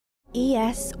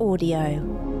ES Audio.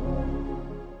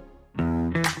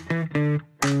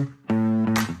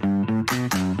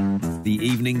 The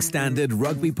Evening Standard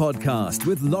Rugby Podcast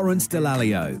with Lawrence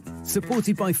Dallaglio,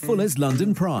 supported by Fuller's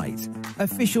London Pride,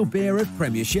 official beer of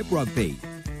Premiership Rugby.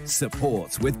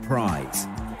 Support with pride.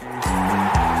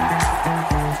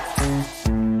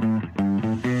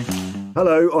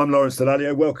 Hello, I'm Lawrence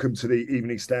Dallaglio. Welcome to the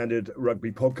Evening Standard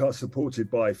Rugby Podcast, supported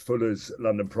by Fuller's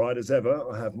London Pride. As ever,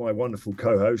 I have my wonderful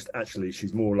co-host. Actually,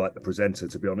 she's more like the presenter,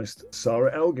 to be honest.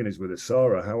 Sarra Elgan is with us.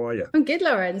 Sarra, how are you? I'm good,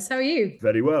 Lawrence. How are you?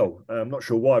 Very well. I'm not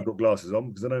sure why I've got glasses on,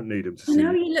 because I don't need them to see. I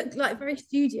know you look like very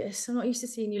studious. I'm not used to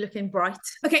seeing you looking bright.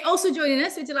 Okay, also joining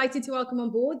us, we're delighted to welcome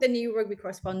on board the new rugby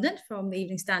correspondent from the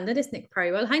Evening Standard. It's Nick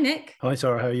Purewal. Hi, Nick. Hi,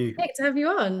 Sarra. How are you? Nick, to have you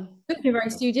on. Looking very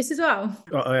studious as well.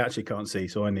 I actually can't see,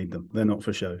 so I need them. They're not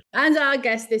for show. And our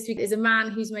guest this week is a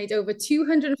man who's made over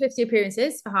 250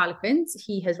 appearances for Harlequins.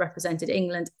 He has represented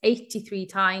England 83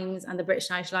 times and the British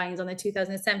Irish Lions on their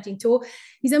 2017 tour.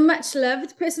 He's a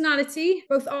much-loved personality,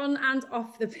 both on and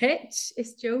off the pitch.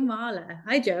 It's Joe Marler.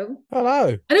 Hi, Joe.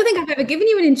 Hello. I don't think I've ever given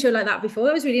you an intro like that before.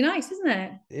 That was really nice, wasn't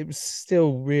it? It was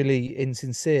still really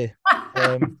insincere.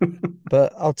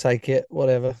 But I'll take it,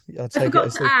 whatever. I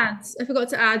forgot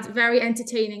to add, very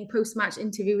entertaining post-match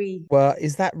interviewee. Well,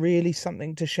 is that really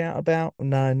something to shout about?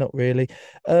 No, not really.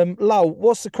 Lowell,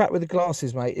 what's the crack with the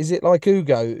glasses, mate? Is it like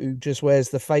Ugo, who just wears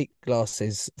the fake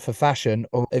glasses for fashion,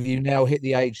 or have you now hit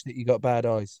the age that you got bad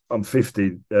eyes? I'm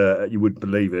 50, you wouldn't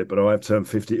believe it, but I have turned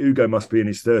 50. Ugo must be in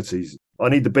his 30s. I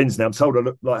need the bins now. I'm told I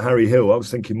look like Harry Hill. I was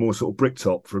thinking more sort of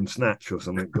Bricktop from Snatch or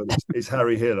something, but it's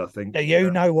Harry Hill, I think. Do you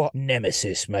know what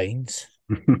nemesis means?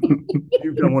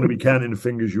 You don't want to be counting the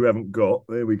fingers you haven't got.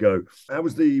 There we go. How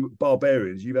was the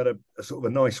Barbarians? You've had a sort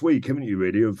of a nice week, haven't you,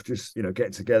 really, of just,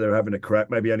 getting together, having a crack,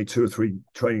 maybe only 2 or 3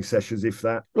 training sessions, if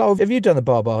that. Lowell, have you done the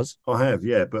Barbars? I have,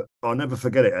 yeah, but I'll never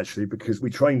forget it, actually, because we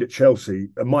trained at Chelsea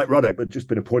and Mike Ruddock had just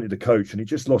been appointed the coach and he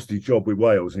just lost his job with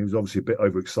Wales and he was obviously a bit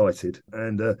overexcited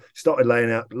and started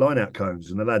laying out line-out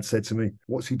cones and the lad said to me,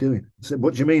 "What's he doing?" I said,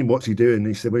 "What do you mean, what's he doing?" And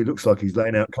he said, "Well, he looks like he's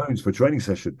laying out cones for a training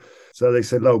session." So they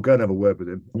said, "Lowell, go and have a word with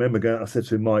him." I remember I said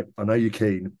to him, "Mike, I know you're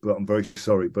keen, but I'm very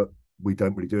sorry, but we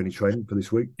don't really do any training for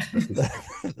this week."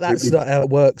 That's not how it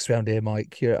works around here,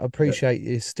 Mike. I appreciate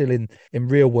you're still in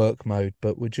real work mode,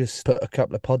 but we'll just put a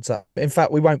couple of pods up. In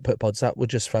fact, we won't put pods up. We'll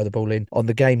just throw the ball in on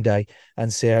the game day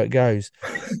and see how it goes.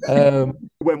 It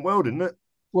went well, didn't it?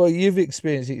 Well, you've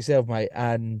experienced it yourself, mate,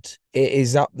 and it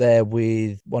is up there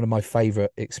with one of my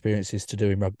favourite experiences to do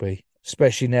in rugby.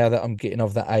 Especially now that I'm getting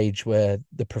of that age where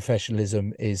the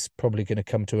professionalism is probably going to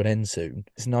come to an end soon.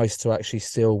 It's nice to actually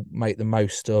still make the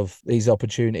most of these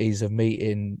opportunities of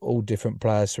meeting all different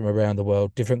players from around the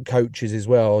world, different coaches as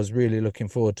well. I was really looking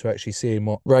forward to actually seeing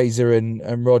what Razor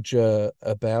and Roger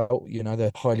about.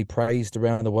 They're highly praised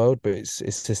around the world, but it's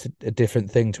just a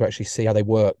different thing to actually see how they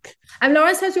work. And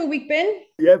Lawrence, how's your week been?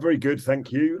 Yeah, very good,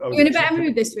 thank you. You're in a better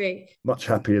mood this week? Much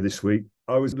happier this week.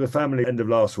 I was with the family end of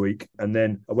last week and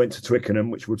then I went to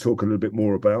Twickenham, which we'll talk a little bit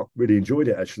more about. Really enjoyed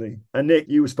it, actually. And Nick,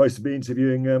 you were supposed to be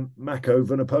interviewing Mako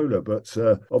Vunipola, but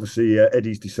obviously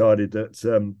Eddie's decided that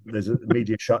there's a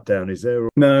media shutdown, is there?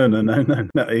 No.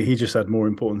 He just had more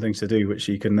important things to do, which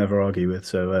he can never argue with.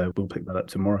 So we'll pick that up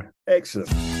tomorrow. Excellent.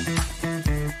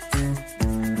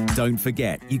 Don't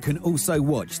forget, you can also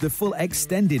watch the full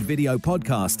extended video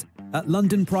podcast at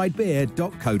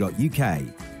londonpridebeer.co.uk.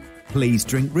 Please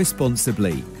drink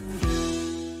responsibly.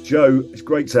 Joe, it's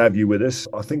great to have you with us.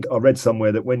 I think I read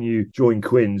somewhere that when you joined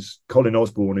Quins, Colin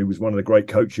Osborne, who was one of the great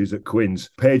coaches at Quins,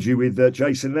 paired you with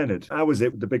Jason Leonard. How was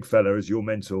it with the big fella as your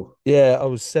mentor? Yeah, I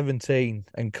was 17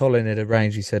 and Colin had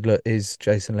arranged. He said, "Look, here's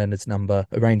Jason Leonard's number.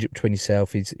 Arrange it between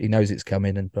yourself. He knows it's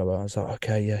coming." And blah, blah. I was like,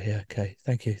 okay, yeah, okay.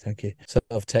 Thank you. So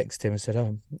I've texted him and said,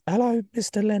 "Hello,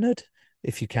 Mr. Leonard."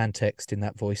 If you can text in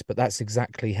that voice, but that's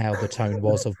exactly how the tone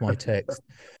was of my text.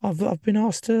 I've been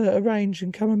asked to arrange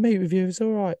and come and meet with you. It's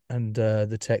all right. And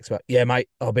the text was, "Yeah, mate,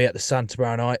 I'll be at the Sun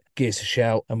tomorrow night. Give us a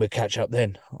shout and we'll catch up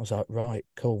then." I was like, right,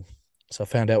 cool. So I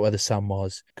found out where the Sun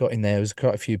was, got in there. There was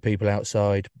quite a few people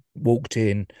outside, walked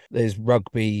in. There's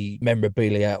rugby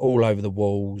memorabilia all over the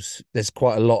walls. There's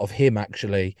quite a lot of him,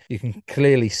 actually. You can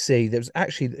clearly see there was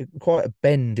actually quite a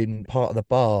bend in part of the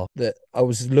bar that I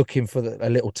was looking for a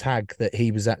little tag that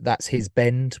he was at. That's his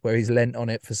bend where he's leant on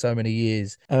it for so many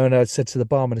years. And I said to the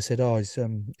barman, I said, is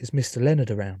Mr.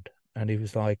 Leonard around? And he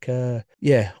was like,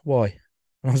 yeah, why?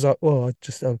 And I was like, well,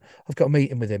 I've got a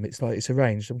meeting with him. It's like, it's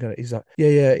arranged. He's like,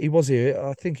 yeah, he was here.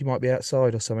 I think he might be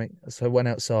outside or something. So I went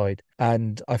outside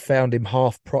and I found him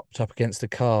half propped up against a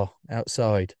car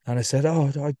outside. And I said,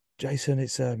 Jason,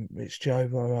 it's Joe.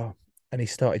 Blah, blah. And he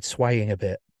started swaying a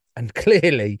bit. And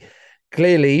clearly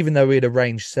clearly, even though we'd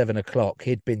arranged 7 o'clock,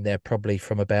 he'd been there probably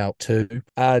from about 2.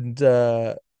 And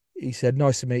he said,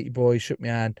 "Nice to meet you, boys." Shook my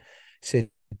hand. He said,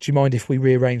 "Do you mind if we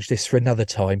rearrange this for another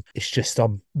time? It's just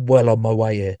I'm well on my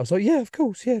way here." I was like, "Yeah, of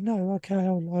course. Yeah, no, okay,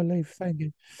 I'll leave. Thank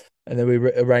you." And then we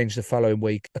arranged the following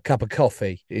week a cup of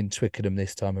coffee in Twickenham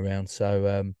this time around.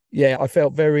 So, yeah, I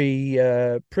felt very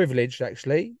privileged,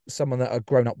 actually, someone that I'd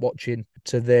grown up watching,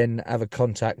 to then have a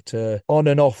contact to on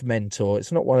and off mentor.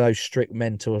 It's not one of those strict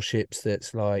mentorships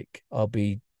that's like I'll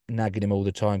be nagging him all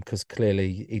the time, because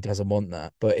clearly he doesn't want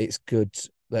that. But it's good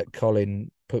that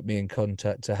Colin put me in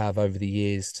contact to have over the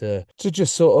years to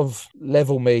just sort of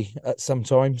level me at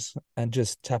sometimes and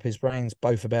just tap his brains,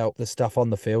 both about the stuff on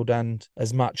the field and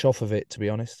as much off of it, to be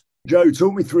honest. Joe,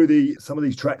 talk me through some of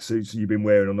these tracksuits you've been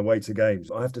wearing on the way to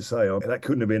games. I have to say, that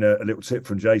couldn't have been a little tip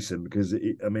from Jason, because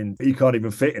he can't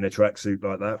even fit in a tracksuit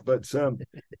like that. But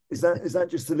is that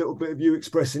just a little bit of you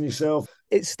expressing yourself?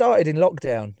 It started in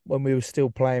lockdown when we were still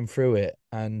playing through it,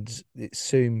 and it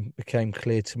soon became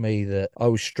clear to me that I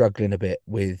was struggling a bit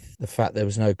with the fact there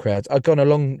was no crowds. I'd gone a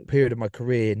long period of my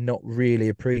career not really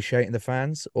appreciating the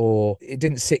fans, or it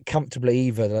didn't sit comfortably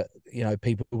either that, you know,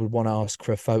 people would want to ask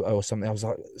for a photo or something. I was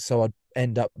like, so I'd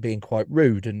end up being quite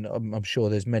rude, and I'm sure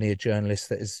there's many a journalist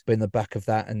that has been the back of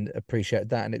that and appreciated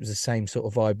that. And it was the same sort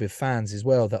of vibe with fans as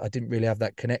well, that I didn't really have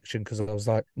that connection, because I was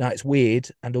like, no, it's weird,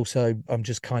 and also I'm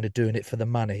just kind of doing it for the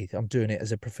money. I'm doing it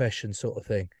as a profession, sort of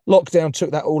thing. Lockdown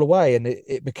took that all away, and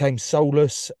it became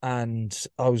soulless, and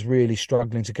I was really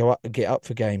struggling to get up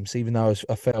for games, even though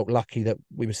I felt lucky that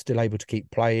we were still able to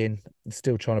keep playing and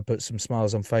still trying to put some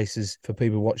smiles on faces for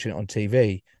people watching it on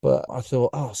TV. But I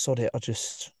thought, oh, sod it, I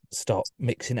just start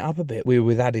mixing it up a bit. We were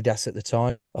with Adidas at the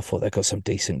time. I thought they've got some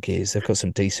decent gears. They've got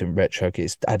some decent retro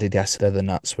gears. Adidas, they're the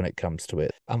nuts when it comes to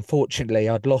it. Unfortunately,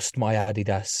 I'd lost my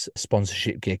Adidas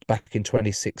sponsorship gig back in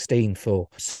 2016 for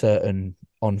certain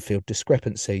on-field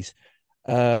discrepancies.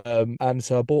 And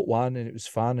so I bought one, and it was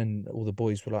fun, and all the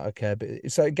boys were like, okay.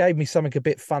 But so it gave me something a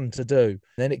bit fun to do.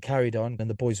 Then it carried on, and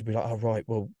the boys would be like, oh, right,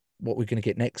 well, what we're going to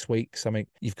get next week, something,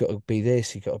 you've got to be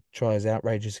this, you've got to try as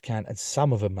outrageous as you can. And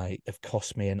some of them, mate, have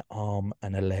cost me an arm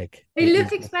and a leg. They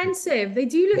look expensive. They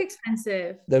do look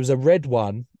expensive. There was a red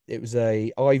one. It was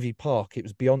a Ivy Park. It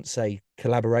was Beyonce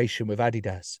collaboration with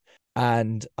Adidas.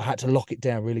 And I had to lock it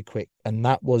down really quick. And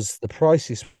that was the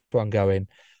priciest one going,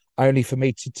 only for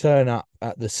me to turn up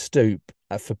at the stoop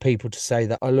for people to say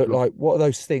that I look like, what are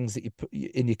those things that you put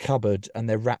in your cupboard and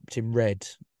they're wrapped in red?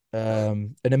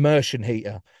 An immersion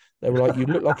heater. They were like, you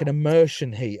look like an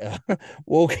immersion heater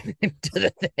walking into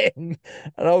the thing.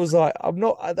 And I was like,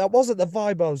 that wasn't the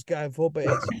vibe I was going for, but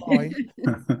it's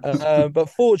fine. But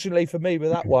fortunately for me with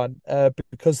that one,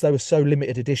 because they were so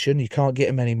limited edition, you can't get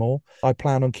them anymore. I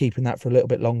plan on keeping that for a little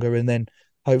bit longer, and then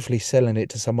hopefully selling it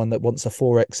to someone that wants a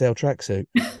 4XL tracksuit.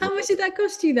 How much did that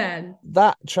cost you then?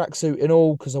 That tracksuit in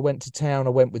all, because I went to town,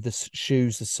 I went with the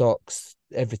shoes, the socks,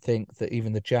 everything,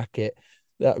 even the jacket,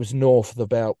 that was north of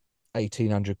about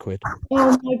 1,800 quid.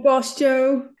 Oh my gosh,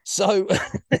 Joe. So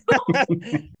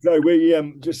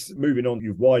we just moving on,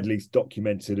 you've widely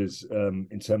documented as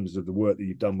in terms of the work that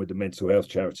you've done with the mental health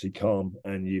charity Calm,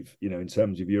 and you've, in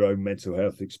terms of your own mental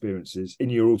health experiences in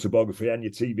your autobiography and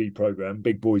your TV program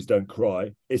Big Boys Don't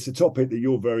Cry. It's a topic that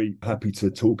you're very happy to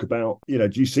talk about. Do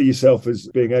you see yourself as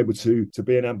being able to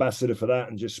be an ambassador for that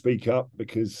and just speak up?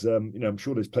 Because I'm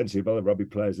sure there's plenty of other rugby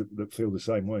players that feel the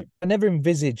same way. I never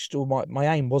envisaged, or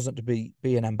my aim wasn't to be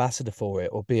an ambassador for it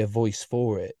or be a voice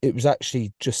for it. It was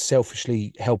actually just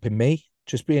selfishly helping me.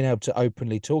 Just being able to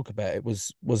openly talk about it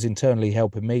was internally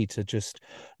helping me to just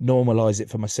normalize it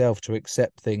for myself, to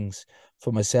accept things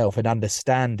for myself and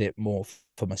understand it more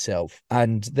for myself.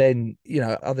 And then,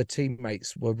 other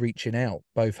teammates were reaching out,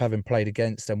 both having played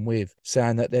against and with,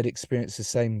 saying that they'd experienced the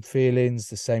same feelings,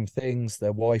 the same things.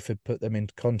 Their wife had put them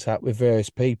into contact with various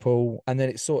people. And then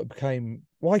it sort of became,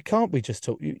 why can't we just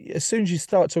talk? As soon as you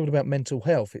start talking about mental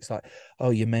health, it's like,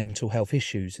 oh, your mental health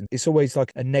issues. And it's always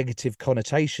like a negative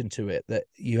connotation to it, that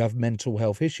you have mental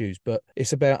health issues. But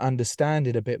it's about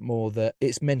understanding a bit more that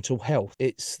it's mental health.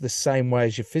 It's the same way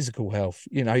as your physical health.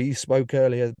 You spoke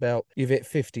earlier about you've hit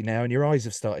 50 now and your eyes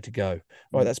have started to go.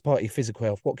 Right, that's part of your physical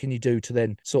health. What can you do to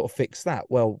then sort of fix that?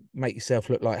 Well, make yourself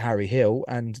look like Harry Hill,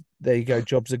 and there you go,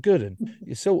 jobs are good and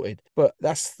you're sorted. But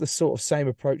that's the sort of same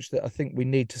approach that I think we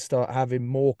need to start having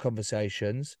more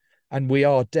conversations. And we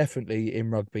are definitely in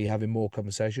rugby having more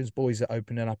conversations. Boys are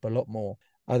opening up a lot more.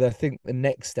 And I think the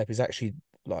next step is actually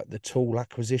like the tool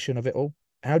acquisition of it all.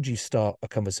 How do you start a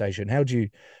conversation? How do you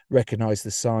recognise the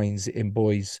signs in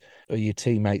boys or your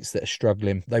teammates that are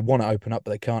struggling? They want to open up, but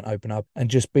they can't open up.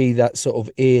 And just be that sort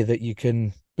of ear that you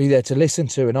can be there to listen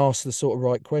to and ask the sort of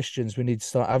right questions. We need to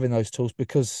start having those tools,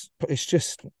 because it's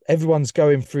just everyone's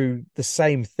going through the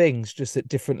same things, just at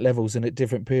different levels and at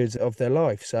different periods of their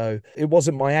life. So it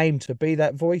wasn't my aim to be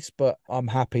that voice, but I'm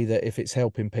happy that if it's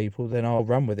helping people, then I'll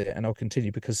run with it and I'll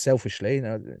continue, because selfishly,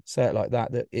 say it like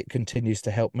that it continues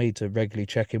to help me to regularly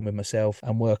check in with myself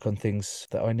and work on things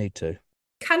that I need to.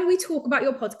 Can we talk about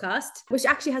your podcast, which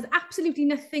actually has absolutely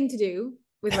nothing to do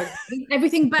with rugby,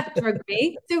 everything but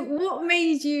rugby? So what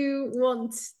made you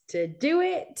want to do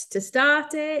it, to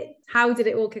start it? How did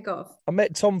it all kick off? I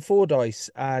met Tom Fordyce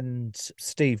and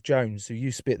Steve Jones, who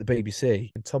used to be at the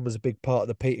BBC, and Tom was a big part of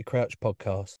the Peter Crouch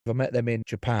podcast. I met them in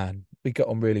Japan. We got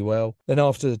on really well. Then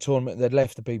after the tournament, they'd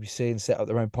left the BBC and set up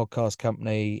their own podcast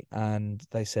company, and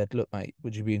they said, look, mate,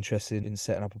 would you be interested in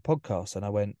setting up a podcast? And I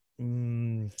went,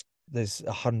 there's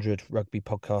 100 rugby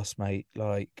podcasts, mate.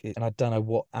 And I don't know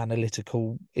what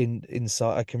analytical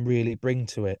insight I can really bring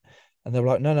to it. And they were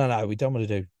like, no, we don't want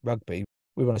to do rugby.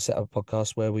 We want to set up a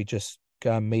podcast where we just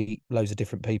go and meet loads of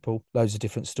different people, loads of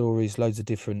different stories, loads of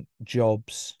different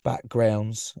jobs,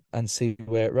 backgrounds, and see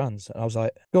where it runs. And I was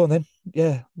like, go on then.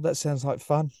 Yeah, that sounds like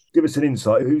fun. Give us an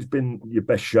insight. Who's been your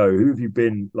best show? Who have you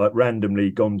been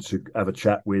randomly gone to have a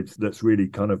chat with that's really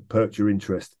kind of perked your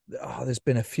interest? Oh, there's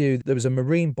been a few. There was a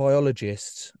marine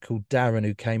biologist called Darren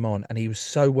who came on, and he was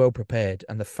so well prepared,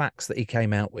 and the facts that he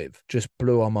came out with just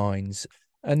blew our minds.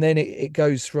 And then it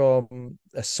goes from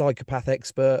a psychopath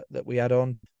expert that we had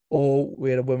on, or we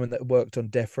had a woman that worked on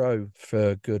death row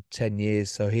for a good 10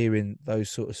 years. So hearing those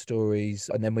sort of stories.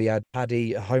 And then we had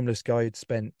Paddy, a homeless guy who'd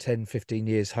spent 10, 15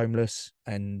 years homeless,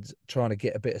 and trying to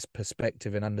get a bit of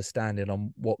perspective and understanding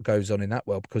on what goes on in that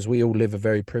world, because we all live a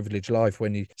very privileged life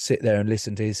when you sit there and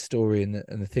listen to his story and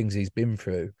the things he's been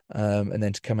through. And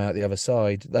then to come out the other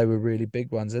side, they were really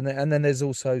big ones. And then there's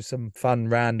also some fun,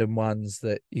 random ones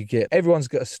that you get. Everyone's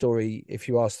got a story if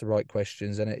you ask the right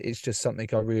questions. And it's just something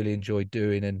I really enjoy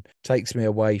doing, and takes me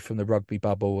away from the rugby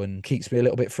bubble and keeps me a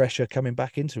little bit fresher coming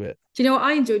back into it. Do you know what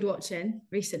I enjoyed watching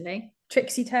recently?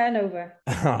 Trixie turnover.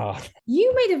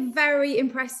 You made a very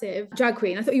impressive drag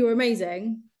queen. I thought you were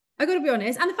amazing. I got to be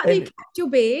honest. And the fact that you kept your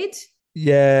beard.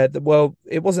 Yeah, well,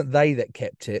 it wasn't they that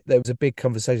kept it. There was a big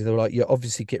conversation. They were like, you're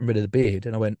obviously getting rid of the beard.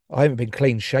 And I went, I haven't been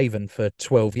clean shaven for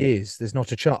 12 years. There's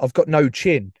not a chance. I've got no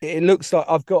chin. It looks like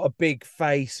I've got a big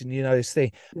face, and, this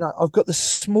thing. I've got the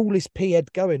smallest pea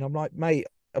head going. I'm like, mate,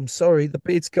 I'm sorry, the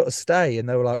beard's got to stay. And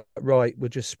they were like, right, we'll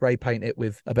just spray paint it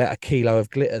with about 1 kilo of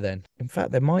glitter then. In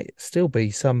fact, there might still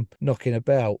be some knocking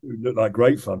about. It looked like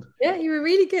great fun. Yeah, you were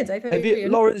really good. I thought. Have you,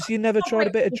 Lawrence, you never tried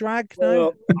a bit of drag?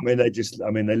 No? Well,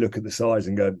 they look at the size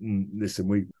and go, listen,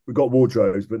 we've got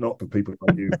wardrobes, but not for people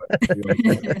like you.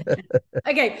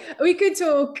 Okay, we could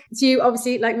talk to you,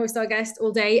 obviously, like most of our guests,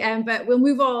 all day, but we'll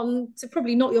move on to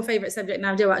probably not your favourite subject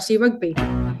now, Joe, actually, rugby.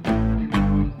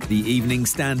 The Evening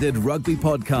Standard Rugby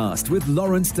Podcast with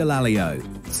Lawrence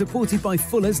Dallaglio, supported by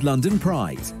Fuller's London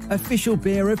Pride, official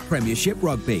beer of Premiership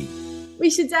Rugby. We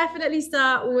should definitely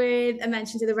start with a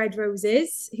mention to the Red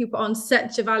Roses, who put on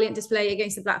such a valiant display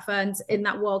against the Black Ferns in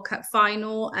that World Cup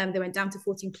final. They went down to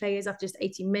 14 players after just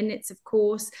 18 minutes, of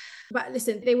course. But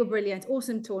listen, they were brilliant.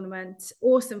 Awesome tournament,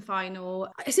 awesome final.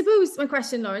 I suppose my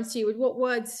question, Lawrence, to you, what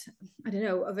words,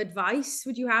 of advice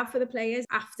would you have for the players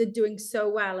after doing so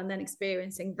well and then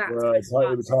experiencing that? Well,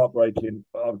 it was heartbreaking.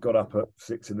 I've got up at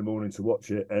 6 a.m. to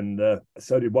watch it, and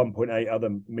so did 1.8 other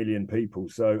million people.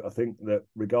 So I think that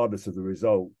regardless of the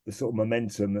result, the sort of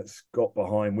momentum that's got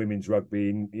behind women's rugby,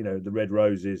 and the Red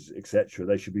Roses, etc.,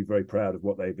 they should be very proud of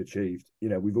what they've achieved.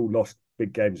 We've all lost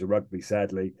big games of rugby,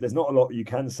 sadly. There's not a lot you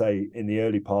can say in the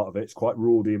early part of it. It's quite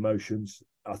raw, the emotions.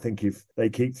 I think if they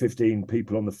keep 15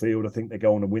 people on the field, I think they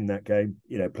go on and win that game.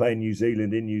 Playing New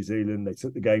Zealand in New Zealand, they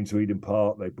took the game to Eden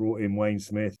Park. They brought in Wayne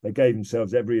Smith. They gave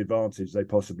themselves every advantage they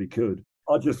possibly could.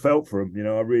 I just felt for them,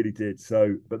 I really did.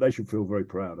 So, but they should feel very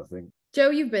proud, I think. Joe,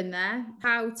 you've been there.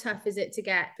 How tough is it to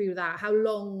get through that? How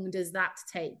long does that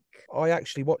take? I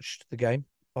actually watched the game.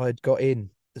 I'd got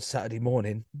in the Saturday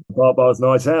morning. Bar's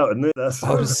night out, isn't it?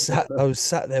 I was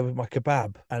sat there with my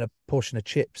kebab and a portion of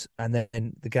chips, and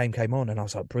then the game came on, and I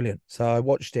was like, brilliant. So I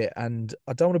watched it, and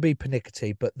I don't want to be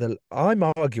pernickety, but I'm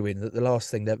arguing that the last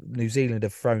thing that New Zealand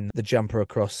have thrown the jumper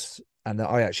across, and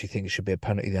I actually think it should be a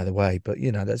penalty the other way, but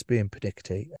that's being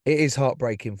pernickety. It is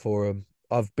heartbreaking for them.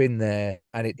 I've been there,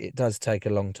 and it does take a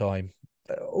long time.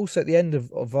 Also, at the end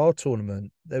of our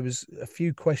tournament, there was a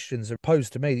few questions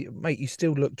posed to me. Mate, you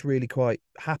still looked really quite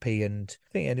happy and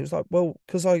thinking. It was like, well,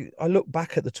 because I look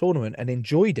back at the tournament and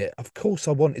enjoyed it. Of course,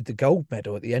 I wanted the gold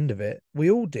medal at the end of it.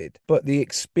 We all did. But the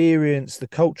experience, the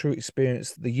cultural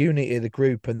experience, the unity of the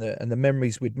group and the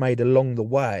memories we'd made along the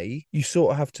way, you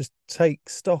sort of have to take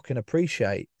stock and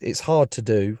appreciate. It's hard to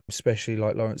do, especially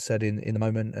like Lawrence said in the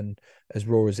moment and as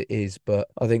raw as it is. But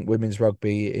I think women's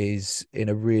rugby is in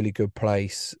a really good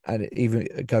place. And even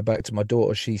go back to my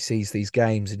daughter, she sees these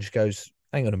games and she goes,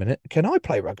 hang on a minute, can I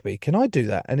play rugby? Can I do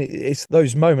that? And it's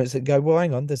those moments that go, well,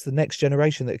 hang on, there's the next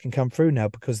generation that can come through now,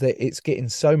 because it's getting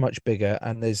so much bigger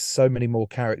and there's so many more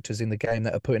characters in the game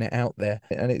that are putting it out there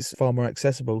and it's far more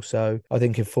accessible. So I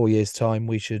think in 4 years' time,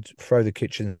 we should throw the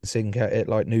kitchen sink at it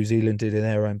like New Zealand did in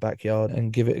their own backyard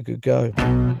and give it a good go.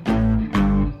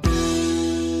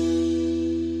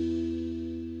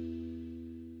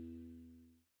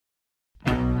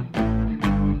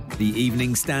 The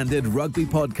Evening Standard Rugby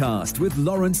Podcast with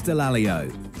Lawrence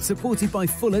Dallaglio, supported by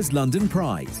Fuller's London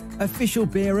Pride, official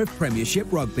beer of Premiership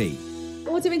Rugby.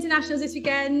 Autumn internationals this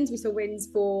weekend. We saw wins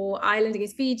for Ireland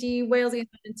against Fiji, Wales against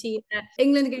Argentina,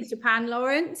 England against Japan.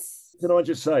 Lawrence? Can I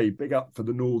just say, big up for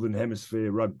the Northern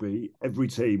Hemisphere rugby. Every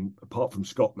team, apart from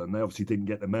Scotland, they obviously didn't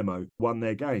get the memo, won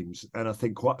their games. And I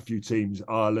think quite a few teams,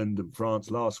 Ireland and France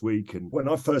last week. And when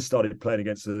I first started playing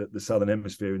against the Southern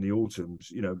Hemisphere in the autumns,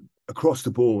 you know, across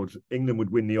the board, England would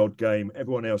win the odd game.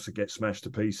 Everyone else would get smashed to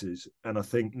pieces. And I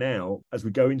think now, as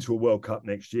we go into a World Cup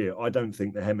next year, I don't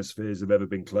think the hemispheres have ever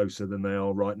been closer than they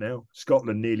are right now.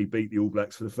 Scotland nearly beat the All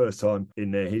Blacks for the first time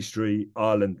in their history.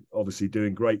 Ireland obviously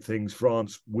doing great things.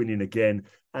 France winning again.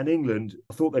 And England,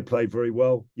 I thought they played very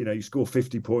well. You know, you score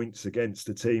 50 points against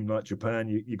a team like Japan,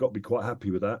 you got to be quite happy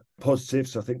with that.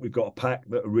 Positives, I think we've got a pack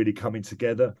that are really coming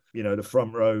together. You know, the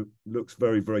front row looks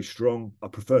very, very strong. I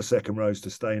prefer second rows to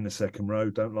stay in the second row.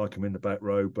 Don't like them in the back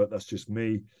row, but that's just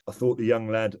me. I thought the young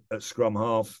lad at scrum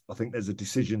half, I think there's a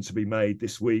decision to be made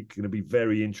this week. Going to be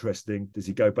very interesting. Does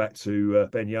he go back to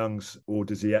Ben Youngs, or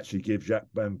does he actually give Jacques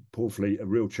Van Poortvliet a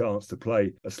real chance to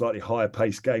play a slightly higher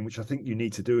pace game, which I think you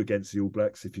need to do against the All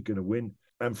Blacks if you're going to win?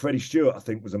 And Freddie Stewart, I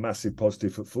think, was a massive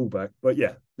positive at fullback. But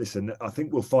yeah, listen, I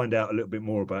think we'll find out a little bit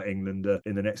more about England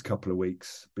in the next couple of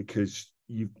weeks, because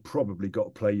you've probably got to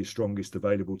play your strongest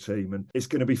available team. And it's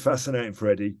going to be fascinating for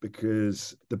Eddie,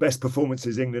 because the best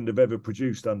performances England have ever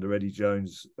produced under Eddie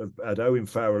Jones have had Owen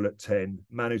Farrell at 10,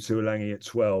 Manu Tuilagi at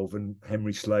 12 and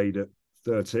Henry Slade at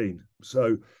 13.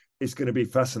 So it's going to be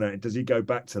fascinating. Does he go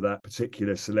back to that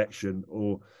particular selection,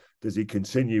 or does he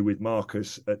continue with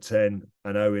Marcus at 10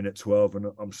 and Owen at 12? And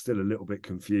I'm still a little bit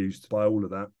confused by all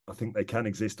of that. I think they can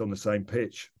exist on the same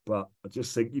pitch, but I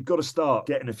just think you've got to start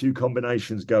getting a few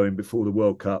combinations going before the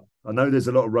World Cup. I know there's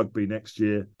a lot of rugby next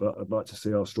year, but I'd like to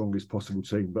see our strongest possible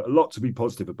team. But a lot to be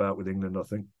positive about with England, I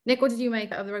think. Nick, what did you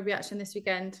make of the rugby action this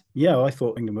weekend? Yeah, I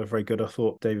thought England were very good. I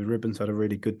thought David Ribbons had a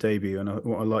really good debut. And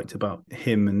what I liked about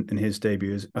him and his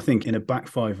debut is, I think in a back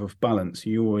five of balance,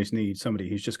 you always need somebody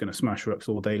who's just going to smash rucks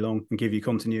all day long and give you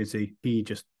continuity. He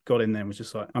just got in there and was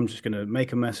just like, I'm just going to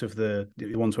make a mess of the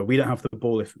ones where we don't have the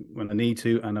ball when I need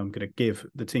to, and I'm going to give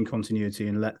the team continuity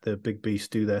and let the big beasts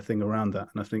do their thing around that.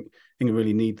 And I think England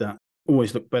really need that.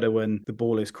 Always look better when the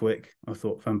ball is quick. I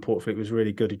thought Van Poortvliet was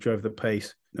really good. He drove the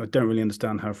pace. I don't really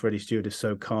understand how Freddie Stewart is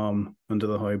so calm under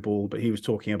the high ball, but he was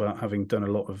talking about having done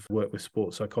a lot of work with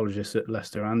sports psychologists at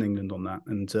Leicester and England on that,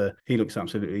 and he looks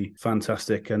absolutely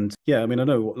fantastic. And yeah, I mean, I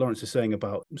know what Lawrence is saying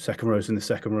about second rows in the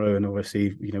second row, and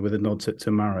obviously, you know, with a nod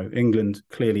to Marrow, England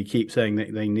clearly keep saying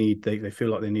that they feel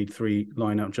like they need 3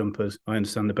 line-out jumpers. I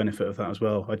understand the benefit of that as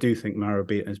well. I do think Marrow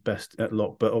be at his best at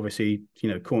lock, but obviously, you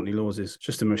know, Courtney Lawes is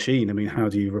just a machine. I mean, how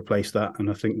do you replace that? And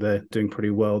I think they're doing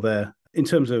pretty well there. In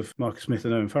terms of Marcus Smith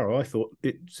and Owen Farrell, I thought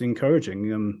it's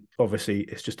encouraging. Obviously,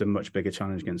 it's just a much bigger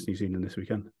challenge against New Zealand this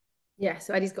weekend. Yeah,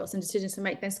 so Eddie's got some decisions to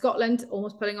make. Then Scotland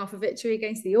almost pulling off a victory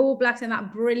against the All Blacks in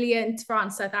that brilliant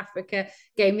France-South Africa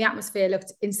game. The atmosphere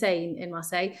looked insane in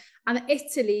Marseille. And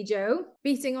Italy, Joe,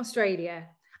 beating Australia.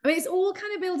 I mean, it's all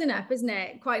kind of building up, isn't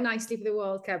it? Quite nicely for the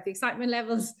World Cup. The excitement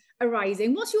levels are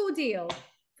rising. What's your deal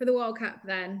for the World Cup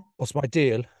then? What's my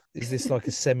deal? Is this like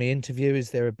a semi-interview?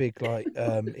 Is there a big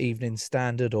Evening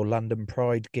Standard or London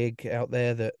Pride gig out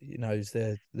there that, you know, is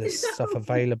there stuff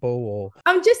available? Or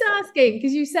I'm just asking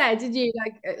because you said, did you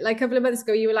like a couple of months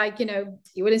ago, you were like, you know,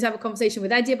 you're willing to have a conversation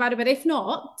with Eddie about it, but if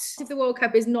the World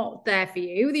Cup is not there for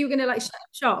you, you're going to like shut up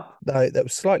shop. No, that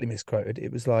was slightly misquoted.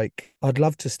 It was like, I'd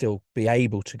love to still be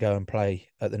able to go and play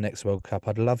at the next World Cup.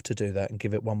 I'd love to do that and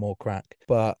give it one more crack,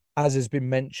 but as has been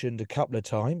mentioned a couple of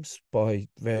times by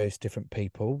various different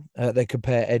people, they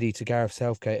compare Eddie to Gareth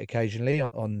Southgate occasionally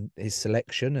on his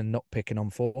selection and not picking on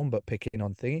form, but picking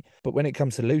on thingy. But when it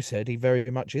comes to loosehead, he very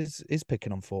much is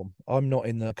picking on form. I'm not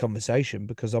in the conversation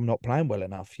because I'm not playing well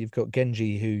enough. You've got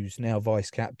Genji, who's now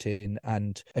vice captain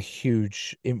and a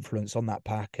huge influence on that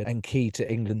pack and key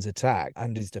to England's attack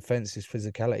and his defensive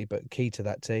physicality, but key to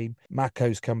that team.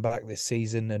 Mako's come back this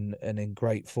season and in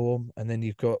great form. And then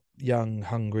you've got young,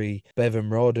 hungry Bevan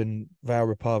Rod and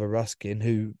Valrapava Ruskin,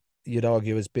 who you'd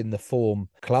argue has been the form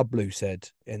club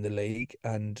loosehead in the league,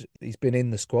 and he's been in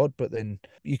the squad. But then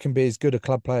you can be as good a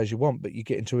club player as you want, but you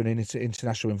get into an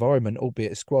international environment,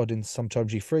 albeit a squad, and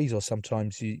sometimes you freeze, or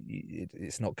sometimes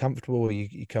it's not comfortable, or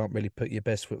you can't really put your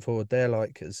best foot forward there,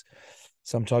 like, because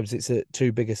sometimes it's a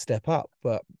too big a step up.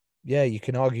 But yeah, you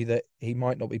can argue that he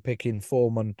might not be picking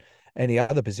form on any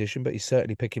other position, but he's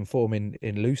certainly picking form in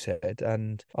loosehead,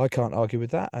 and I can't argue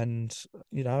with that. And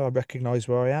I recognise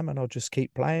where I am, and I'll just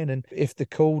keep playing. And if the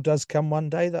call does come one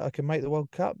day that I can make the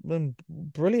World Cup, then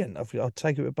brilliant. I'll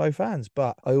take it with both hands.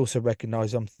 But I also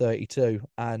recognise I'm 32,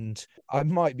 and I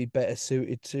might be better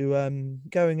suited to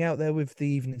going out there with the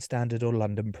Evening Standard or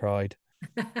London Pride.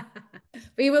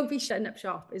 But you won't be shutting up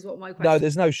shop, is what my question. No,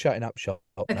 there's no shutting up shop.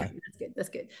 Okay, no. That's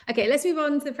good. Okay, let's move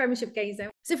on to the Premiership games now.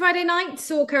 So Friday night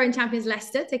saw current champions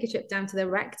Leicester take a trip down to the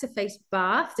Rec to face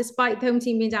Bath, despite the home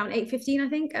team being down 8-15, I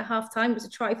think, at half-time. It was a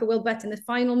try for Will Butt in the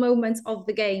final moments of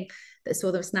the game that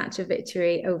saw them snatch a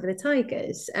victory over the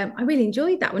Tigers. I really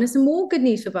enjoyed that one. There's some more good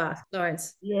news for Bath,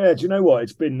 Lawrence. Yeah, do you know what?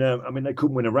 It's been, they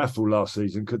couldn't win a raffle last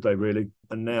season, could they really?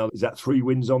 And now is that 3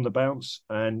 wins on the bounce?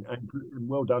 And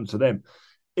well done to them.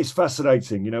 It's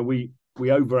fascinating. We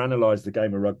overanalyze the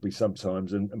game of rugby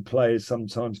sometimes, and players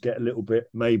sometimes get a little bit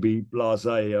maybe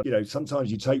blasé. Sometimes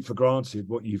you take for granted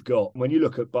what you've got. When you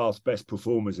look at Bath's best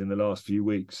performers in the last few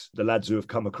weeks, the lads who have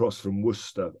come across from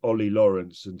Worcester, Ollie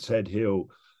Lawrence and Ted Hill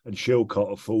and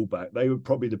Shilcott, a fullback, they were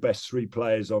probably the best 3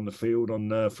 players on the field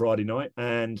on Friday night.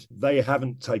 And they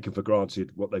haven't taken for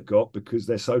granted what they've got because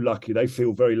they're so lucky. They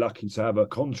feel very lucky to have a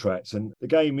contract. And the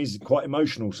game is quite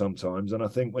emotional sometimes. And I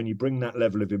think when you bring that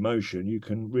level of emotion, you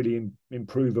can really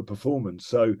improve a performance.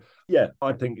 So, yeah,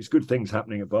 I think it's good things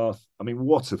happening at Bath. I mean,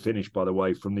 what a finish, by the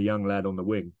way, from the young lad on the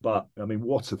wing. But, I mean,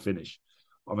 what a finish.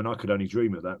 I mean, I could only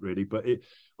dream of that, really. But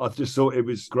I just thought it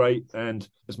was great. And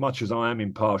as much as I am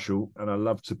impartial, and I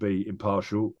love to be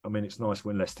impartial, I mean, it's nice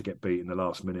when Leicester get beat in the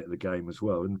last minute of the game as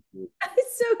well. And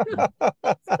it's so not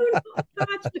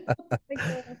impartial. Oh my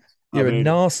God. You're a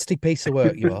nasty piece of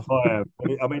work, you are. I am.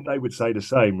 I mean, they would say the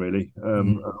same, really.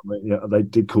 They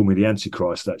did call me the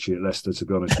Antichrist, actually, at Leicester, to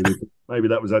be honest with you. Maybe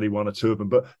that was only 1 or 2 of them.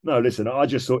 But no, listen, I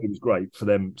just thought it was great for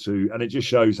them to, and it just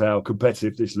shows how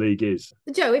competitive this league is.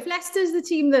 Joe, if Leicester's the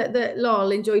team that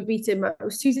Lol enjoyed beating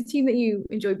most, who's the team that you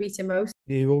enjoyed beating most?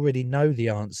 You already know the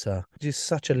answer. Just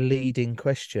such a leading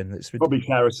question. It's probably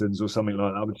Saracens or something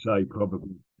like that, I would say, probably.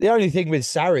 The only thing with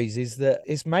Sarries is that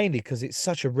it's mainly because it's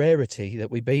such a rarity that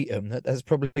we beat them. That's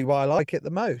probably why I like it the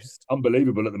most.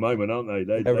 Unbelievable at the moment, aren't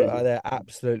they? They're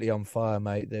absolutely on fire,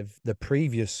 mate. The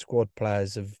previous squad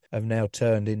players have now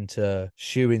turned into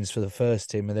shoo-ins for the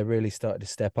first team, and they're really starting to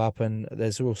step up. And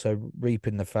there's also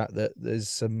reaping the fact that there's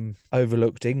some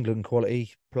overlooked England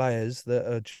quality players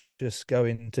that are just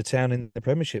going to town in the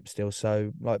Premiership still.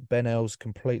 So like Ben Earl's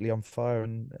completely on fire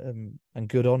and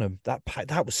good on him.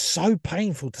 That was so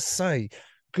painful to say.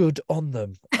 Good on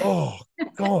them. Oh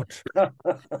God.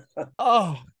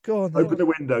 Oh God. Open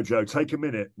the window, Joe. Take a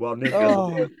minute while Nick.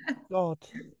 Oh God.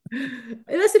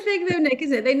 That's the thing though, Nick,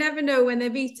 isn't it? They never know when they're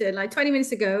beaten. Like 20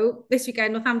 minutes ago, this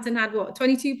weekend, Northampton had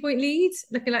 22-point lead,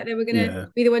 looking like they were going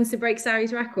to be the ones to break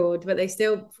Sarri's record, but they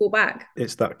still fall back.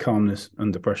 It's that calmness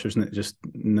under pressure, isn't it? Just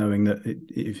knowing that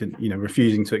if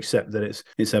refusing to accept that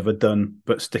it's ever done,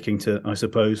 but sticking to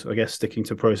sticking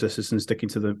to processes and sticking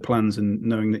to the plans, and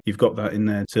knowing that you've got that in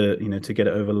there to get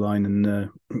it over the line. And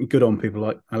good on people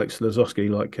like Alex Lazowski,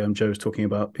 like Joe was talking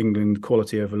about, England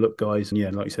quality overlooked guys. And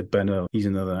yeah, like you said, Ben Earl, he's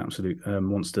another absolute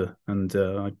monster, and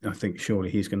I think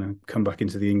surely he's going to come back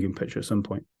into the England picture at some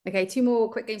point. Okay, 2 more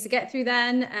quick games to get through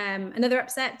then. Another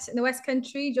upset in the West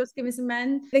Country, George Gibbons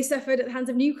men. They suffered at the hands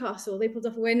of Newcastle. They pulled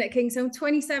off a win at Kingsholm,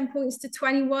 27 points to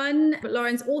 21. But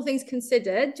Lawrence, all things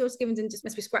considered, George Gibbons just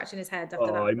must be scratching his head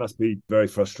after that. He must be very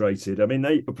frustrated. I mean,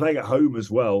 they were playing at home as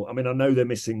well. I mean, I know they're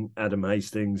missing Adam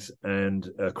Hastings and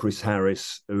Chris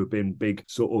Harris, who have been big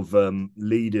sort of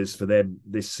leaders for them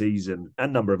this season, and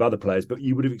a number of other players, but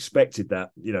you would have expected that,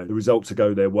 the result to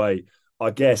go their way. I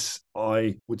guess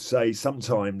I would say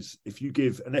sometimes if you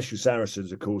give, unless you're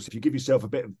Saracens, of course, if you give yourself a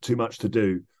bit of too much to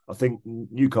do, I think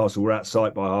Newcastle were out of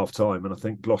sight by half time, and I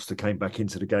think Gloucester came back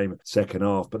into the game second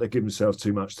half, but they give themselves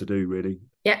too much to do, really.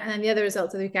 Yeah, and then the other result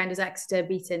of the weekend was Exeter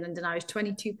beating London Irish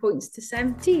 22 points to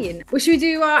 17. Well, should we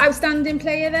do our outstanding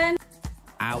player then?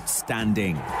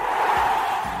 Outstanding.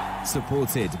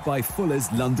 Supported by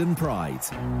Fuller's London Pride.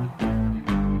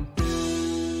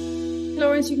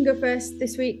 Lawrence, you can go first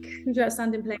this week. Who's your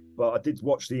outstanding player? But I did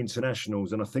watch the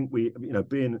internationals, and I think we,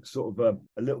 being sort of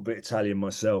a little bit Italian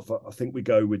myself, I think we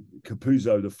go with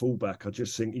Capuzzo, the fullback. I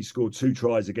just think he scored 2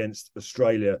 tries against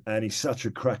Australia, and he's such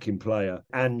a cracking player.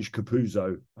 Ange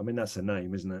Capuzzo. I mean, that's a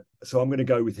name, isn't it? So I'm going to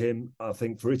go with him. I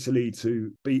think for Italy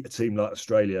to beat a team like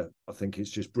Australia, I think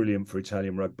it's just brilliant for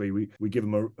Italian rugby. We give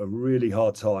them a really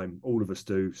hard time, all of us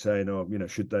do, saying,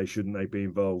 should they, shouldn't they be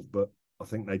involved? But I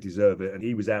think they deserve it. And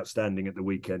he was outstanding at the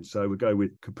weekend. So we'll go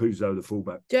with Capuzzo, the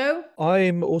fullback. Joe?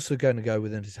 I'm also going to go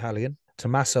with an Italian.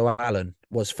 Tommaso Allen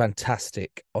was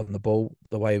fantastic on the ball,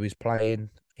 the way he was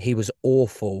playing. He was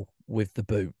awful with the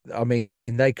boot. I mean,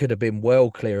 they could have been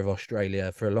well clear of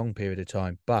Australia for a long period of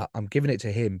time, but I'm giving it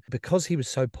to him because he was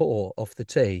so poor off the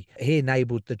tee. He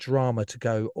enabled the drama to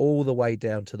go all the way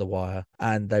down to the wire,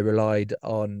 and they relied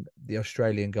on the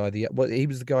Australian guy. He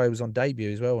was the guy who was on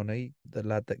debut as well, wasn't he? The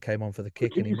lad that came on for the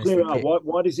kick. Can you clear it up?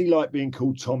 Why does he like being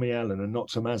called Tommy Allen and not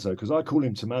Tommaso? Because I call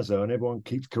him Tommaso, and everyone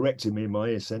keeps correcting me in my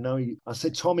ear, saying, no, I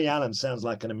said Tommy Allen sounds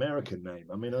like an American name.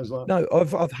 I mean, I was like... No,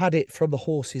 I've had it from the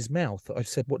horse's mouth. I've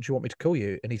said, what do you want me to call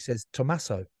you? And he says, Tommaso.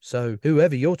 So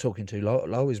whoever you're talking to,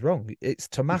 Lo is wrong. It's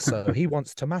Tommaso. He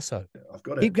wants Tommaso. I've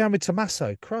got it. Keep going with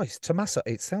Tommaso. Christ, Tommaso.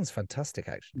 It sounds fantastic,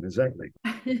 actually. Exactly.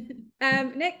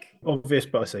 Nick? Obvious,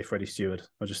 but I say Freddie Stewart.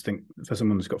 I just think for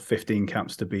someone who's got 15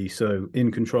 caps to be so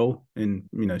in control in,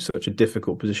 such a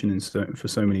difficult position for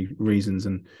so many reasons.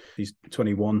 And he's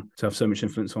 21 to have so much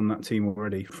influence on that team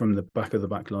already from the back of the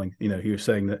back line. He was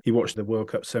saying that he watched the World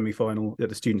Cup semi-final at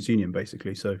the Students' Union,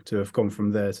 basically. So to have gone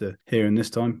from there to here in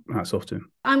this time, hats off to him.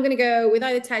 I'm going to go with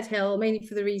either Ted Hill, mainly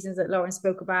for the reasons that Lawrence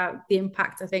spoke about, the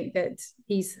impact I think that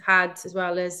he's had, as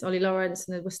well as Ollie Lawrence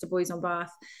and the Worcester boys on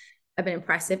Bath have been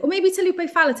impressive. Or maybe Talupe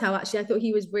Faletau, actually. I thought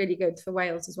he was really good for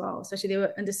Wales as well, especially they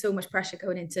were under so much pressure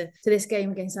going into this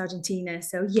game against Argentina.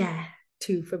 So yeah,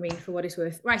 2 for me for what it's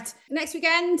worth. Right, next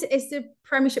weekend is the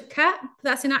Premiership Cup.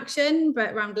 That's in action,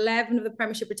 but round 11 of the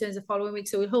Premiership returns the following week,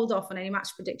 so we'll hold off on any match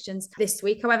predictions this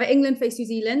week. However, England face New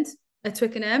Zealand at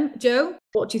Twickenham. Joe,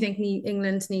 what do you think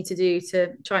England need to do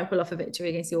to try and pull off a victory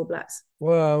against the All Blacks?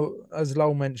 Well, as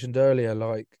Lowell mentioned earlier,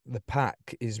 the pack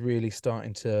is really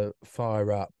starting to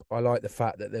fire up. I like the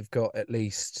fact that they've got at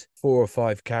least 4 or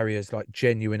 5 carriers,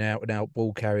 genuine out-and-out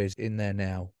ball carriers in there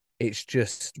now. It's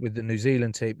just with the New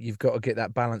Zealand team, you've got to get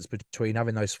that balance between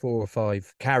having those 4 or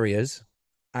 5 carriers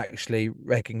actually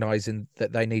recognising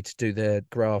that they need to do their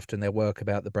graft and their work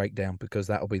about the breakdown, because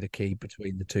that'll be the key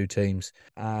between the 2 teams.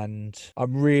 And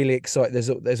I'm really excited.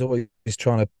 There's always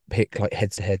trying to pick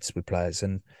heads-to-heads with players,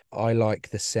 and I like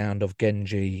the sound of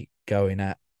Genji going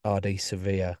at RD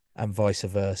Sevilla and vice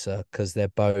versa, because they're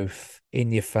both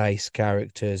in-your-face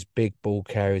characters, big ball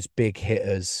carriers, big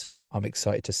hitters. I'm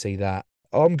excited to see that.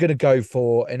 I'm going to go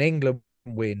for an England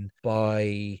win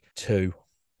by 2.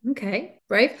 Okay,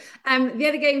 brave. The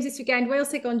other games this weekend: Wales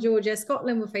take on Georgia,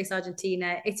 Scotland will face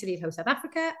Argentina, Italy will host South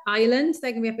Africa, Ireland,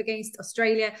 they're going to be up against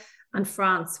Australia, and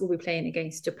France will be playing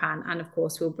against Japan. And of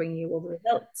course, we'll bring you all the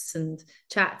results and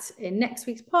chat in next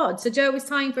week's pod. So Joe, it's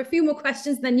time for a few more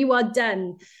questions, then you are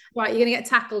done. Right, you're going to get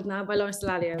tackled now by Lawrence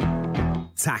Dallaglio.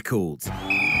 Tackled.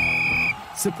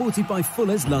 Supported by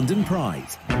Fuller's London Pride.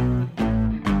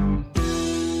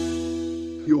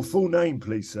 Your full name,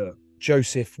 please, sir.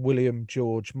 Joseph William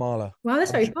George Marler. Wow,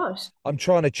 that's very posh. I'm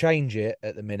trying to change it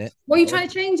at the minute. What are you trying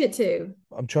to change it to?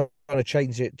 I'm trying to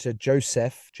change it to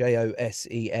Joseph,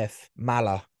 Josef,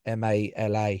 Mala,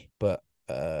 Mala, but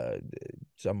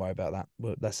don't worry about that.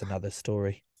 Well, that's another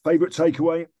story. Favourite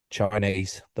takeaway?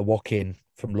 Chinese. The walk-in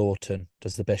from Lawton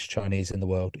does the best Chinese in the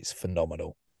world. It's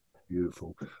phenomenal.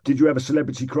 Beautiful. Did you have a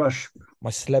celebrity crush?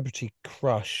 My celebrity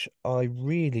crush, I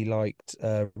really liked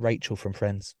Rachel from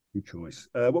Friends. Good choice.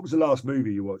 What was the last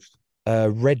movie you watched?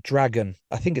 Red Dragon.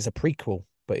 I think it's a prequel,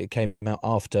 but it came out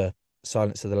after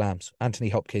Silence of the Lambs. Anthony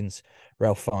Hopkins,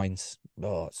 Ralph Fiennes.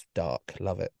 Oh, it's dark.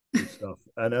 Love it. Good stuff.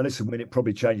 And listen, I mean, it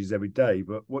probably changes every day,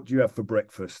 but what do you have for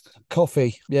breakfast?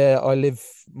 Coffee. Yeah, I live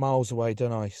miles away,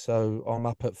 don't I? So I'm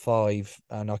up at 5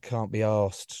 and I can't be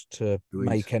asked to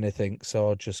make anything. So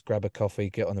I'll just grab a coffee,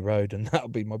 get on the road, and that'll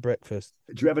be my breakfast.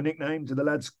 Do you have a nickname? Do the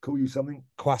lads call you something?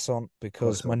 Croissant,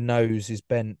 because my nose is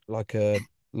bent like a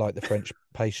like the French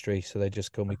pastry, so they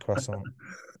just call me croissant.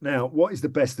 Now, what is the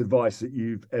best advice that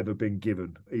you've ever been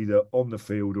given, either on the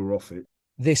field or off it?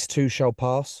 This too shall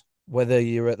pass. Whether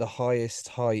you're at the highest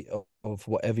height of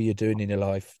whatever you're doing in your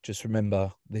life, just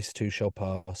remember this too shall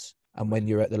pass. And when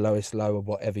you're at the lowest low of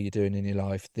whatever you're doing in your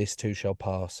life, this too shall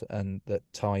pass. And that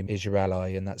time is your ally.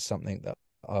 And that's something that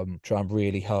I'm trying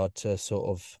really hard to sort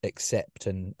of accept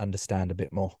and understand a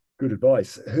bit more. Good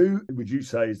advice. Who would you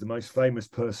say is the most famous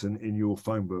person in your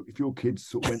phone book? If your kids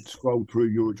sort of scroll through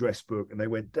your address book and they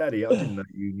went, Daddy, I didn't know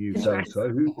you knew so-and-so.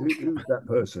 Who's that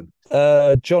person?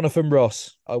 Jonathan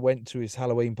Ross. I went to his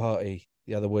Halloween party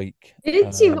the other week.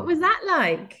 Did you? What was that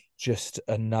like? Just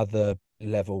another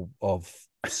level of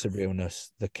surrealness.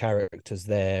 The characters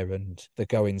there and the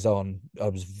goings on. I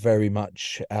was very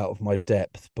much out of my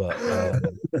depth, but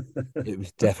it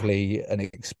was definitely an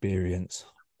experience.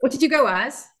 What did you go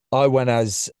as? I went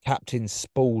as Captain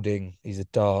Spaulding. He's a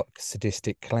dark,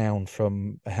 sadistic clown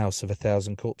from A House of a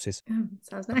Thousand Corpses. Oh,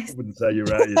 sounds nice. I wouldn't say you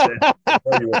were out of your depth.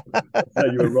 I'd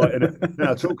say you were right in it.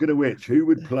 Now, talking of which, who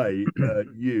would play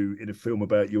you in a film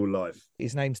about your life?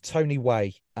 His name's Tony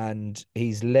Way, and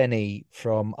he's Lenny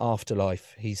from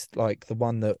Afterlife. He's like the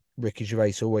one that Ricky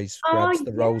Gervais always grabs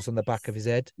the rolls on the back of his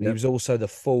head. Yep. He was also the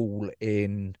fool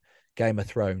in Game of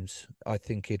Thrones. I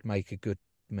think he'd make a good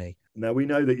me. Now, we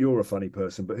know that you're a funny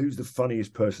person, but who's the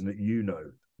funniest person that you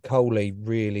know? Coley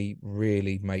really,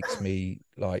 really makes me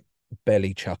like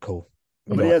belly chuckle.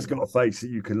 I mean, he has got a face that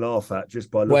you can laugh at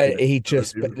just by looking at he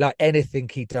just, like anything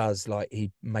he does, like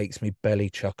he makes me belly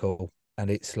chuckle. And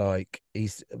it's like,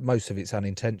 most of it's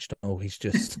unintentional. He's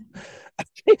just,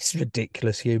 it's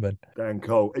ridiculous human. Dan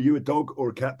Cole, are you a dog or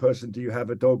a cat person? Do you have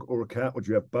a dog or a cat, or do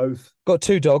you have both? Got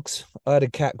 2 dogs. I had a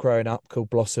cat growing up called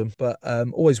Blossom, but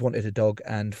always wanted a dog.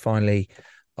 And finally,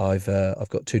 I've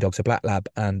got 2 dogs, a black lab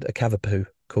and a cavapoo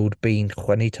called Bean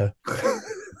Juanito.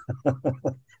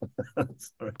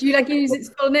 Do you like use its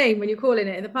full name when you're calling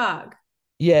it in the park?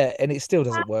 Yeah, and it still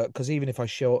doesn't work because even if I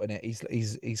shorten it,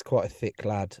 he's quite a thick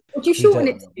lad. What do you shorten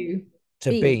it to?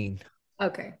 To Bean.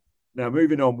 Okay. Now,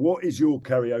 moving on, what is your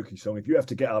karaoke song? If you have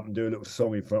to get up and do a little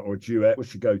song in front or a duet,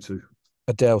 what's your go-to?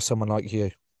 Adele, Someone Like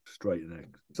You. Straight in there.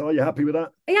 So are you happy with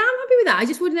that? Yeah, I'm happy with that. I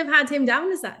just wouldn't have had him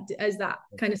down as that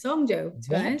kind of song, Joe, to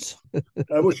be honest.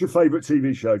 What's your favourite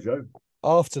TV show, Joe?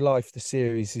 Afterlife, the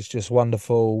series, is just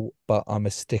wonderful, but I'm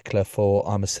a stickler for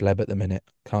I'm a Celeb at the minute.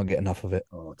 Can't get enough of it.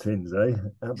 Oh, Tins, eh?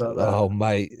 How about that? Oh,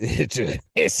 mate.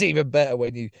 It's even better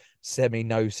when you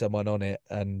semi-know someone on it,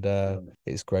 and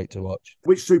it's great to watch.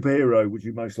 Which superhero would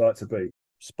you most like to be?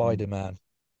 Spider-Man.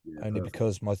 Yeah, only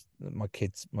because my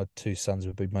 2 sons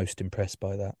would be most impressed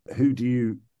by that. Who do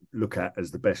you look at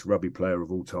as the best rugby player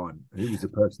of all time? Who was the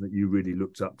person that you really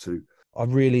looked up to? I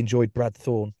really enjoyed Brad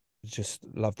Thorne. Just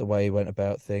loved the way he went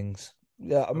about things.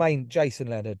 Yeah, I mean,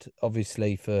 Jason Leonard,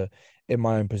 obviously, for in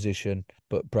my own position,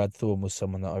 but Brad Thorne was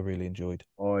someone that I really enjoyed.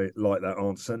 I like that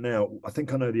answer. Now, I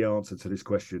think I know the answer to this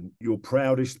question. Your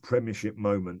proudest Premiership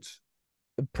moment?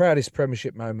 The proudest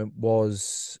Premiership moment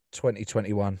was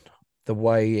 2021. The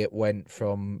way it went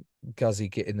from Guzzy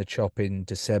getting the chop in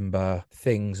December,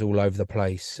 things all over the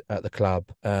place at the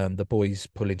club, the boys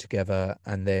pulling together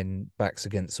and then backs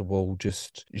against the wall,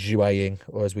 just joueing,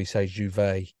 or as we say, juve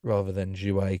rather than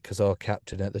jouet, because our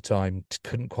captain at the time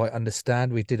couldn't quite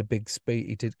understand. We did a big speech.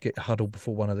 He did get huddled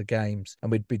before one of the games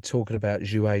and we'd been talking about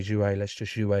jouet, let's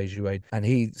just jouet.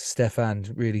 And Stefan,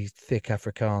 really thick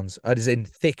Afrikaans, as in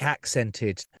thick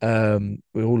accented,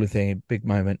 with all the thing, big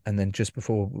moment. And then just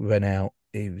before we went out,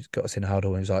 he got us in a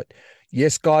huddle and he was like,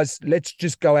 yes, guys, let's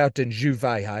just go out and juve,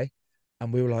 hey?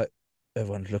 And we were like,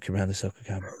 everyone's looking around the soccer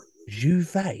camp.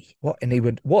 Juve? What? And he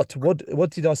went, what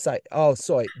did I say? Oh,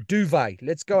 sorry, duvet.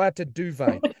 Let's go out to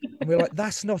duvet. And we were like,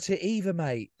 that's not it either,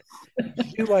 mate.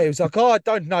 Juve. He was like, oh, I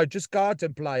don't know. Just go out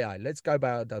and play, hey? Let's go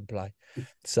out and play.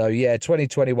 So, yeah,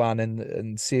 2021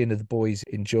 and seeing the boys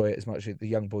enjoy it as much as the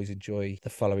young boys enjoy the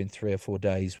following 3 or 4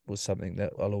 days was something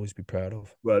that I'll always be proud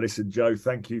of. Well, listen, Joe,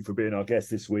 thank you for being our guest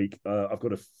this week. I've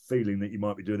got a feeling that you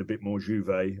might be doing a bit more juve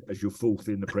as you're 4th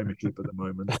in the Premiership at the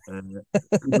moment. And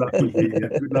good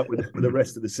luck with the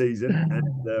rest of the season.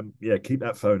 And keep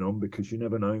that phone on because you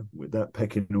never know with that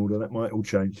pecking order, that might all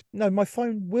change. No, my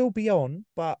phone will be on,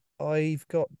 but I've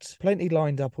got plenty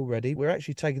lined up already. We're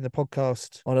actually taking the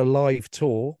podcast on a live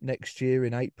tour next year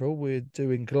in April. We're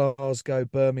doing Glasgow,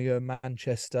 Birmingham,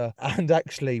 Manchester, and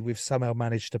actually we've somehow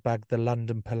managed to bag the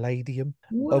London Palladium,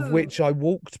 of which I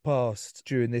walked past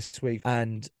during this week.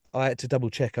 And I had to double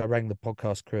check. I rang the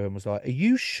podcast crew and was like, are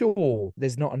you sure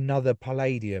there's not another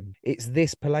Palladium? It's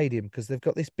this Palladium, because they've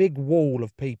got this big wall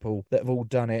of people that have all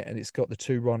done it, and it's got the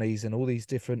two Ronnies and all these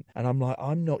different, and I'm like,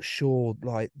 I'm not sure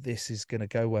like this is going to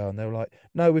go well. And they were like,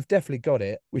 no, we've definitely got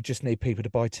it. We just need people to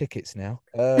buy tickets now.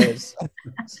 So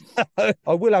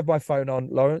I will have my phone on,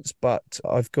 Lawrence, but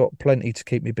I've got plenty to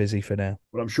keep me busy for now.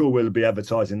 Well, I'm sure we'll be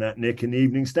advertising that, Nick, in the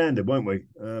Evening Standard, won't we?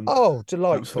 Oh,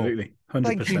 delightful. Absolutely. 100%.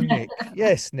 Thank you, Nick.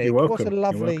 Yes, Nick. You're welcome. What a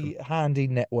lovely, handy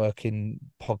networking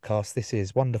podcast this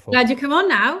is. Wonderful. Glad you come on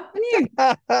now, aren't you?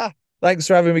 Thanks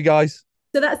for having me, guys.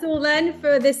 So that's all then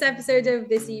for this episode of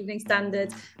this Evening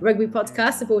Standard Rugby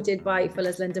podcast, supported by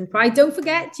Fuller's London Pride. Don't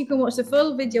forget, you can watch the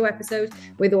full video episode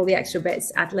with all the extra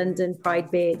bits at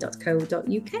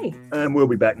londonpridebeer.co.uk. And we'll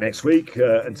be back next week.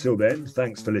 Until then,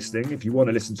 thanks for listening. If you want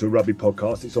to listen to a rugby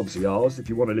podcast, it's obviously ours. If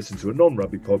you want to listen to a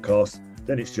non-rugby podcast,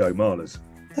 then it's Joe Marler's.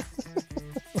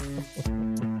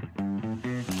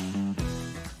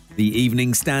 The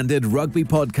Evening Standard Rugby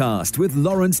Podcast with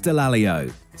Lawrence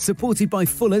Dallaglio, supported by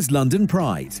Fuller's London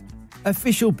Pride,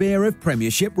 official beer of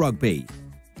Premiership Rugby.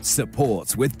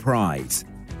 Support with pride.